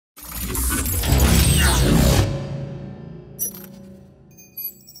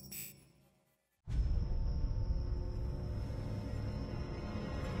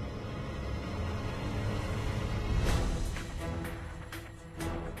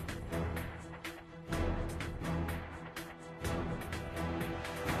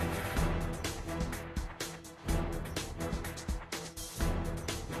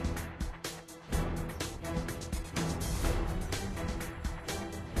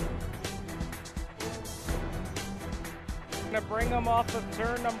Going to bring them off of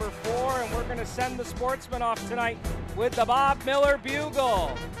turn number 4, and we're going to send the Sportsman off tonight with the Bob Miller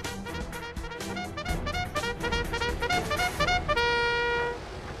Bugle.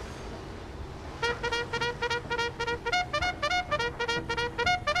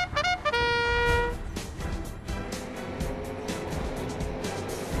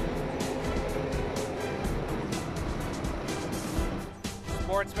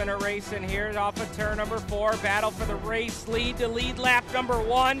 Sportsmen are racing here off of turn number 4. Battle for the race lead to lead lap number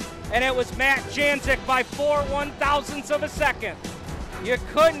 1. And it was Matt Janczuk by 4 1/1000ths of a second. You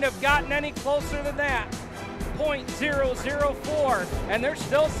couldn't have gotten any closer than that. 0.004. And they're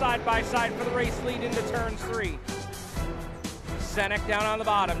still side by side for the race lead into turns 3. Senek down on the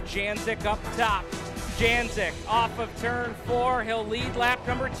bottom. Janczuk up top. Janczuk off of turn 4. He'll lead lap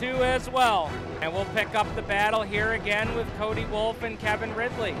number 2 as well. And we'll pick up the battle here again with Cody Wolf and Kevin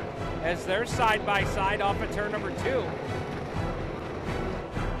Ridley as they're side by side off of turn number 2.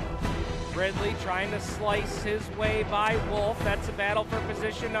 Ridley trying to slice his way by Wolf. That's a battle for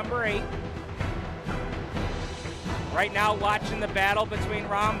position number 8. Right now watching the battle between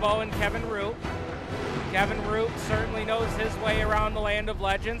Rombo and Kevin Root. Kevin Root certainly knows his way around the Land of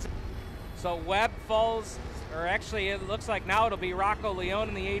Legends. So Webb falls, or actually it looks like now it'll be Rocco Leone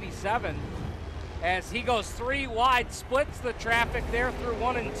in the 87. As he goes 3 wide, splits the traffic there through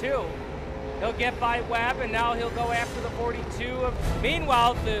 1 and 2. He'll get by Webb, and now he'll go after the 42.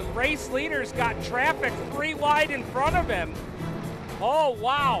 Meanwhile, the race leader's got traffic 3 wide in front of him. Oh,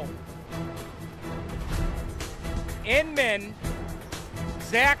 wow. Inman,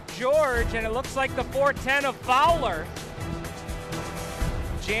 Zach George, and it looks like the 410 of Fowler.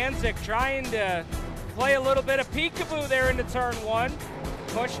 Janczuk trying to play a little bit of peekaboo there into turn 1.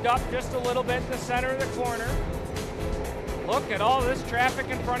 Pushed up just a little bit in the center of the corner. Look at all this traffic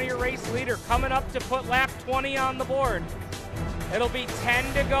in front of your race leader coming up to put lap 20 on the board. It'll be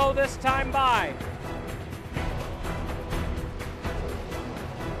 10 to go this time by.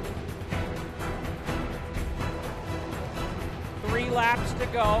 Three laps to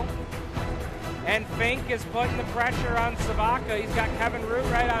go. And Fink is putting the pressure on Savaka. He's got Kevin Root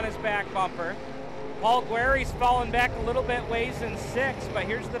right on his back bumper. Paul Guerry's fallen back a little bit ways in 6, but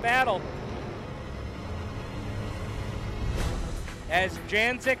here's the battle. As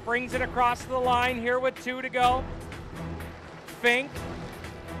Janczuk brings it across the line here with 2 to go. Fink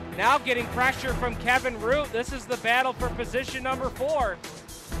now getting pressure from Kevin Root. This is the battle for position number 4.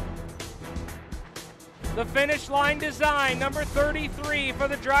 The finish line design, number 33 for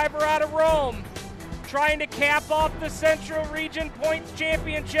the driver out of Rome. Trying to cap off the Central Region Points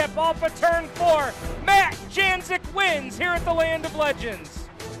Championship off of turn 4. Matt Janczuk wins here at the Land of Legends.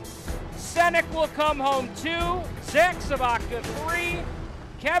 Senek will come home 2, Zach Savaka 3,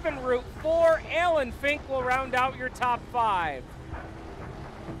 Kevin Root 4, Alan Fink will round out your top 5.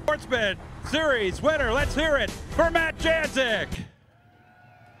 Sportsman Series winner, let's hear it for Matt Janczuk.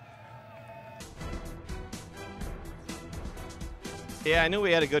 Yeah, I knew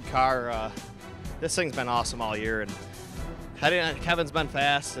we had a good car. This thing's been awesome all year, and Kevin's been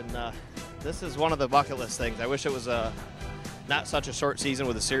fast, and this is one of the bucket list things. I wish it was not such a short season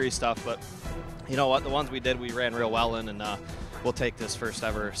with the series stuff, but you know what? The ones we did, we ran real well in, and we'll take this first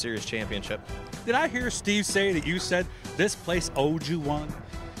ever series championship. Did I hear Steve say that you said this place owed you one?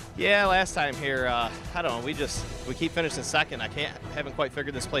 Yeah, last time here, I don't know. We keep finishing second. Haven't quite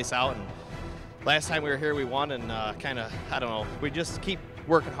figured this place out, and last time we were here, we won, and kind of, I don't know. We just keep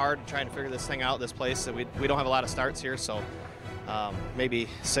working hard and trying to figure this thing out, this place. We don't have a lot of starts here, so maybe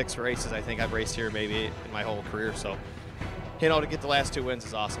 6 races I think I've raced here maybe in my whole career. So, you know, to get the last 2 wins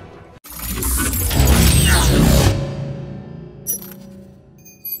is awesome.